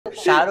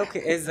Shahrukh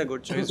is a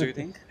good choice, do you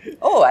think?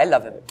 Oh, I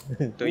love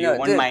him. So you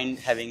won't mind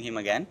having him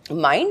again?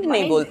 Mind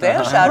नहीं बोलते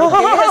हैं, शाहरुख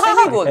के लिए ऐसे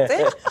नहीं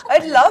बोलते.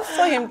 I'd love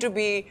for him to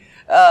be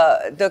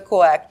the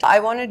co-actor. I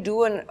want to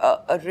do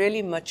a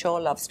really mature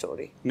love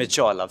story.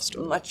 Mature love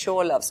story.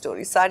 Mature love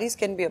story. Saris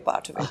can be a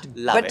part of it.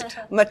 Love but it.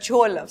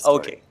 Mature love story.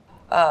 Okay.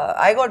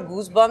 I got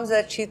goosebumps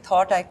that she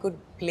thought I could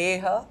play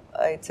her.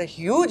 It's a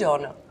huge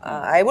honor.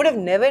 I would have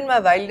never in my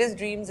wildest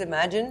dreams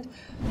imagined.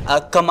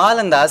 कमाल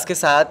अंदाज के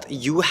साथ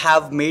you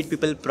have made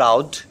people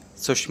proud,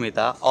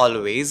 Sushmita,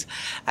 always,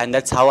 and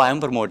that's how I am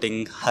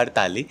promoting हर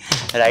ताली,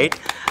 right?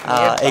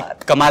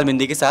 एक कमाल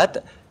बिंदी के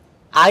साथ.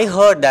 I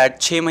heard that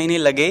 6 महीने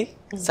लगे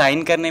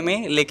साइन करने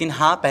में, लेकिन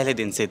हाँ पहले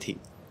दिन से थी.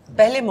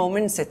 पहले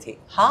मोमेंट से थी.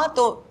 हाँ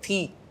तो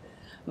थी,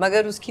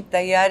 मगर उसकी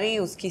तैयारी,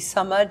 उसकी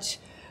समझ,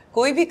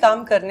 कोई भी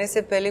काम करने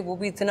से पहले, वो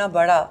भी इतना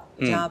बड़ा,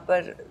 जहाँ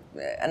पर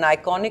an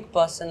iconic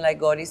person like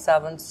Gauri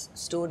Sawant's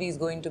story is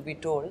going to be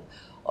told,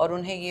 और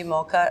उन्हें ये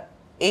मौका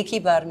एक ही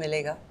बार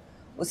मिलेगा,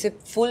 उसे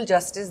full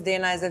justice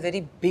देना is a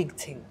very big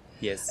thing.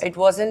 Yes. It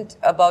wasn't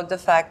about the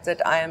fact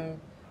that I am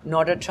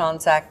not a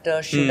trans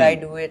actor, should I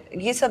do it?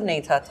 ये सब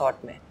नहीं था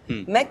thought में.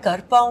 मैं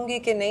कर पाऊंगी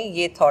कि नहीं,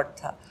 ये thought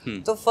था.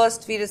 तो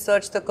first we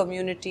researched the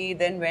community,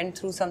 then went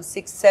through some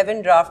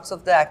 6-7 drafts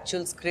of the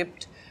actual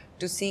script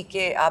to see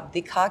कि आप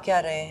दिखा क्या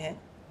रहे हैं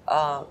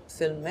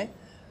फिल्म में,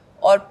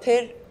 और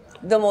फिर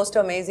the most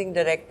amazing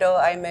director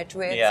I met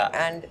with,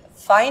 and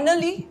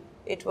finally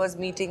it was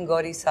meeting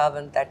Gauri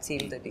Sawant that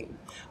sealed the deal.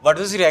 What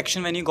was the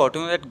reaction when you got to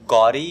know that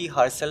Gauri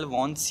herself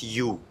wants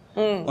you?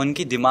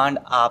 उनकी demand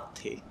आप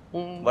थे.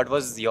 What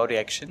was your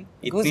reaction?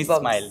 इतनी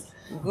smile.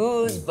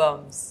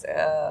 Goosebumps.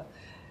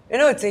 You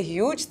know, it's a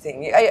huge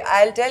thing.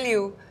 I'll tell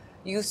you,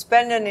 you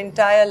spend an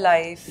entire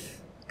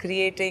life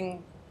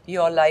creating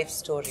your life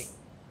story.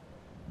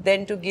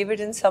 Then to give it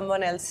in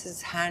someone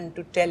else's hand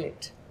to tell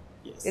it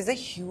is a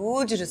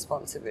huge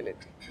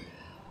responsibility.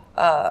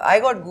 I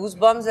got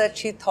goosebumps that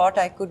she thought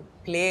I could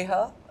play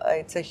her.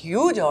 It's a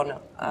huge honor.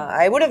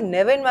 I would have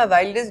never in my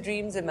wildest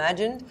dreams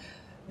imagined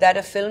that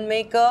a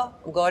filmmaker,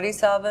 Gauri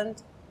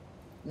Sawant,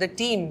 the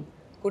team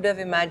could have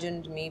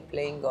imagined me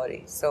playing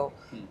Gauri. So,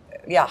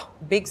 yeah,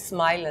 big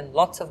smile and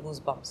lots of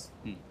goosebumps.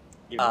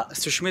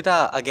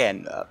 Sushmita,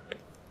 again,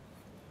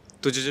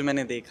 तुझे जो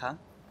मैंने देखा,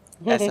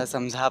 ऐसा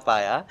समझा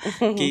पाया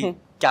कि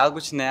क्या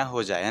कुछ नया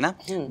हो जाए, है ना?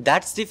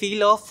 That's the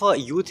feel of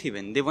youth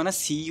even. They wanna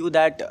see you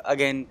that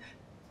again,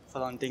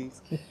 flaunting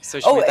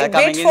Sushmita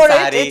coming in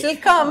sari. It will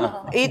come.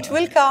 It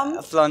will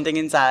come. Flaunting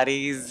in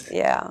saris.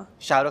 Yeah.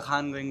 Shahrukh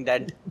Khan going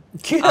dead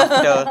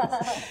after.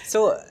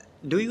 So,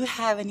 do you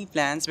have any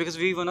plans? Because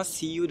we wanna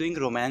see you doing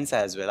romance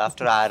as well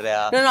after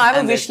Arya. No, I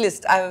have a wish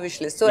list. I have a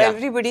wish list. So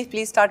everybody,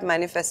 please start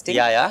manifesting.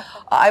 Yeah.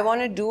 I want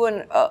to do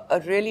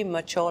a really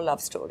mature love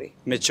story.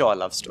 Mature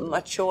love story.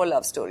 Mature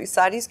love story.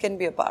 Saris can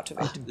be a part of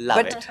it.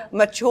 Love it.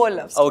 Mature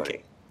love story.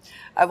 Okay.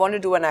 I want to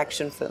do an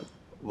action film.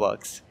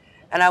 Works.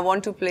 And I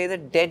want to play the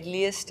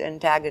deadliest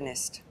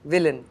antagonist,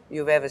 villain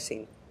you've ever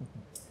seen.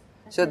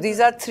 So these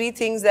are 3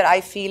 things that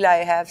I feel I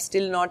have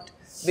still not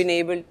been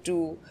able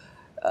to.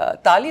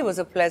 Tali was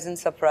a pleasant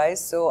surprise,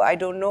 so I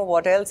don't know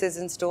what else is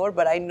in store,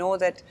 but I know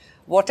that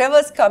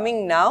whatever's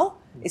coming now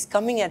is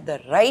coming at the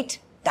right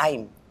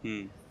time.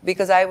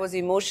 Because I was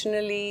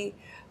emotionally,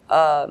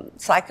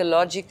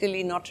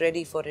 psychologically not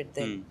ready for it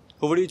then.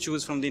 Who would you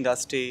choose from the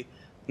industry,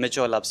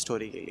 mature love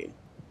story ke liye?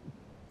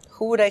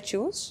 Who would I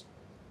choose?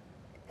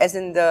 As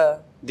in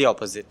the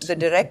opposite. The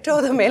director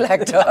or the male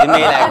actor? The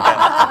male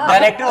actor.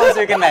 Director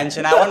also you can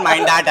mention. I won't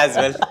mind that as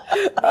well.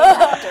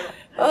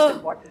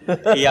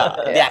 Yeah,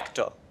 the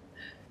actor.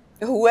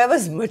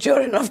 Whoever's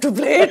mature enough to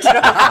play it.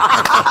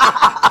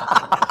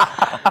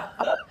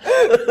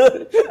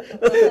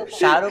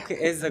 Shahrukh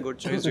is a good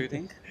choice, do you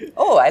think?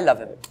 Oh, I love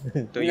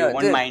him. So you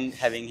won't mind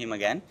having him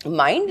again?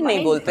 Mind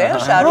नहीं बोलते हैं,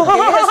 शाहरुख के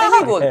लिए ऐसे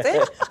नहीं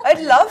बोलते.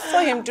 I'd love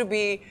for him to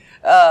be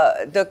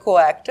the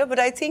co-actor, but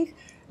I think,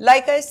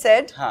 like I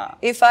said,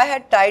 if I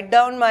had tied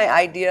down my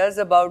ideas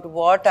about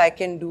what I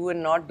can do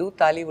and not do,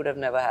 Tali would have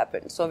never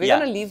happened. So we're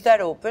going to leave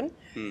that open.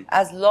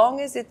 As long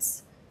as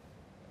it's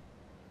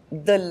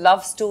the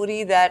love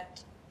story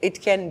that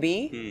it can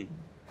be,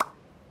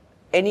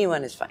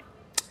 anyone is fine.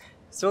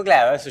 So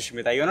clever,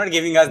 Sushmita. You're not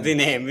giving us the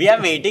name. We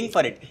are waiting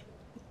for it.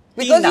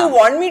 Because you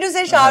want me to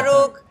say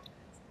Shahrukh.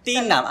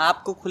 3 नाम,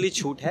 आपको खुली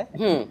छूट है.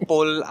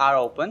 Poll are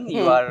open.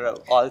 You are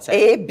all set.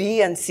 A,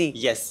 B and C.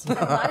 Yes.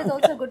 Kumar is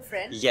also a good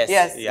friend.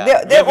 Yes. Yeah.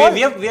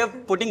 We are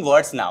putting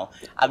words now.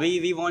 Abhi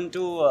we want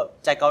to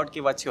check out ki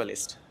what's your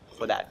list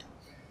for that.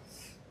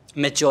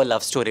 Mature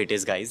love story it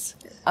is, guys.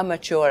 A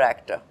mature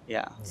actor.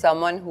 Yeah.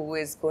 Someone who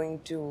is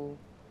going to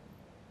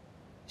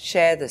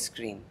share the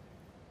screen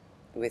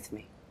with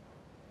me.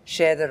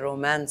 Share the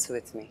romance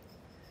with me.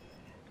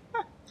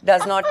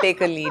 Does not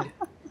take a lead.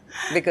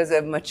 Because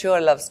a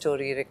mature love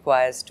story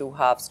requires 2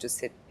 halves to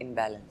sit in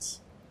balance.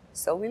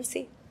 So we'll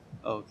see.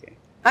 Okay.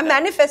 I'm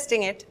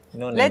manifesting it.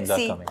 No Let's names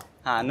see. are coming.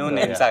 हाँ, no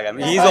names are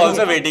coming. He is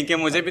also waiting कि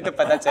मुझे भी तो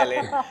पता चले.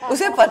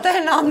 उसे पता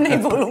है नाम नहीं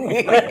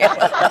बोलूँगी.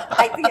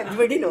 I think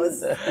everybody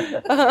knows.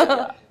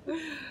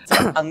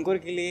 अंकुर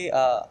के लिए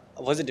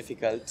Was it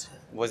difficult?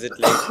 Was it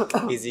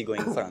like easy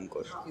going for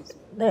Ankur?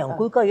 नहीं,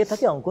 अंकुर का ये था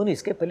कि अंकुर ने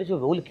इसके पहले जो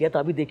रोल किया था,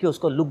 अभी देखिए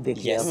उसका लुक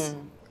देखिए,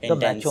 the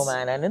Macho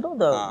man and know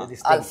the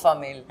alpha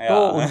male.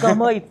 तो उनका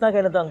हमारा इतना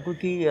कहना था अंकुर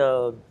कि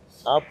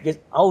आप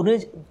उन्हें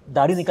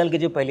दाढ़ी निकाल के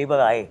जो पहली बार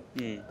आए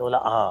तो बोला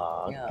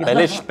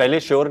पहले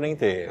श्योर नहीं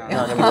थे,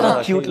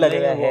 क्यूट लग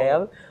रहा है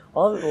अब,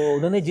 और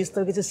उन्होंने जिस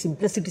तरीके से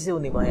सिंपलिसिटी से वो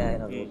निभाया है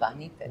ना,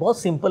 बहुत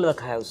सिंपल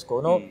रखा है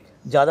उसको ना,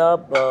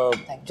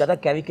 ज़्यादा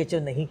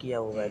कैरिकेचर नहीं किया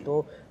हुआ है।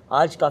 तो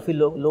आज काफ़ी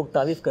लोग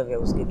तारीफ कर रहे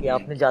हैं उसकी कि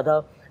आपने ज़्यादा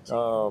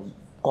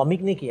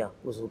कॉमिक नहीं किया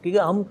उसको,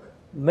 क्योंकि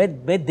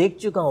मैं देख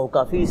चुका हूँ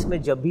काफ़ी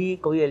इसमें, जब भी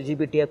कोई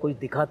LGBT या कुछ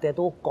दिखाते हैं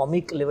तो वो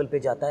कॉमिक लेवल पे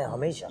जाता है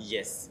हमेशा।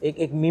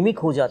 एक मिमिक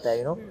हो जाता है,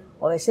 यू नो,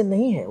 और ऐसे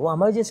नहीं है, वो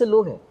हमारे जैसे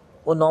लोग हैं,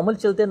 वो नॉर्मल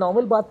चलते हैं,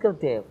 नॉर्मल बात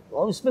करते हैं,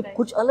 और इसमें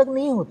कुछ अलग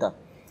नहीं होता।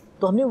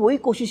 तो हमने वही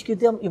कोशिश की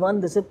थी, हम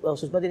ईमान, जैसे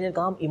सुषमा जी ने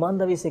कहा, हम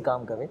ईमानदारी से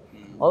काम करें,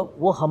 और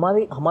वो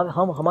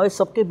हमारे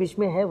सबके बीच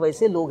में है,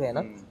 वैसे लोग हैं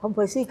ना, हम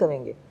वैसे ही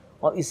करेंगे।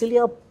 और इसीलिए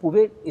आप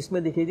पूरे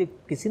इसमें देखिए,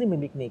 किसी ने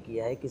मिमिक नहीं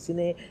किया है, किसी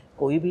ने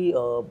कोई भी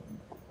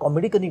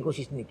कॉमेडी करने की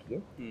कोशिश नहीं की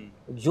है,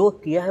 जो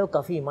किया है वो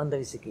काफ़ी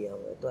ईमानदारी से किया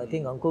हुआ है। तो आई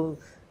थिंक अंकुर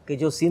के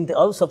जो सीन थे,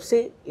 और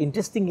सबसे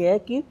इंटरेस्टिंग ये है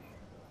कि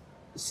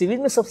सीरीज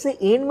में सबसे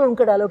एंड में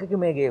उनका डायलॉग है कि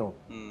मैं गया हूँ,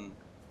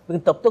 लेकिन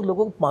तब तक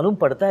लोगों को मालूम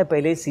पड़ता है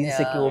पहले सीन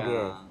से कि वो गया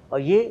है,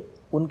 और ये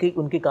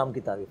उनके काम की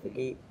तारीफ है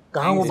कि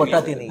कहाँ वो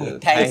बताती नहीं है।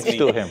 Thanks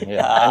to him,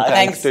 and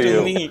thanks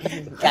to me,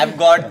 I've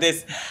got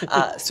this.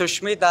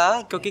 Sushmita,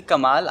 क्योंकि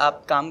कमाल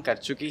आप काम कर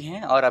चुकी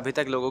हैं और अभी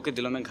तक लोगों के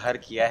दिलों में घर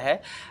किया है।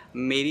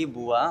 मेरी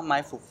बुआ,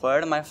 my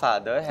फुफड़, my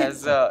father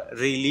has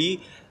really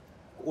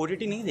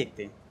OTT नहीं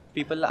देखते,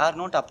 people are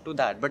not up to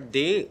that, but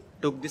they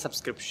took the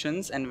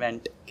subscriptions and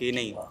went कि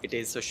नहीं, it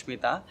is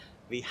Sushmita,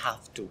 we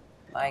have to.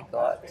 My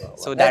God.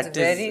 So that's that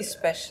is very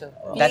special.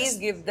 Please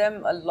give them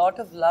a lot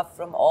of love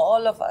from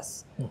all of us,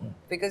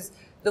 because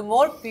the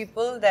more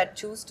people that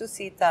choose to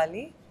see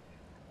Tali,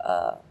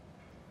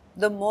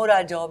 the more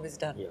our job is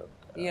done.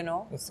 You know.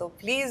 So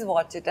please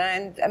watch it,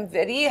 and I'm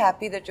very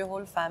happy that your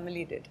whole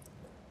family did.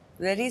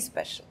 Very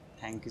special.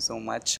 Thank you so much.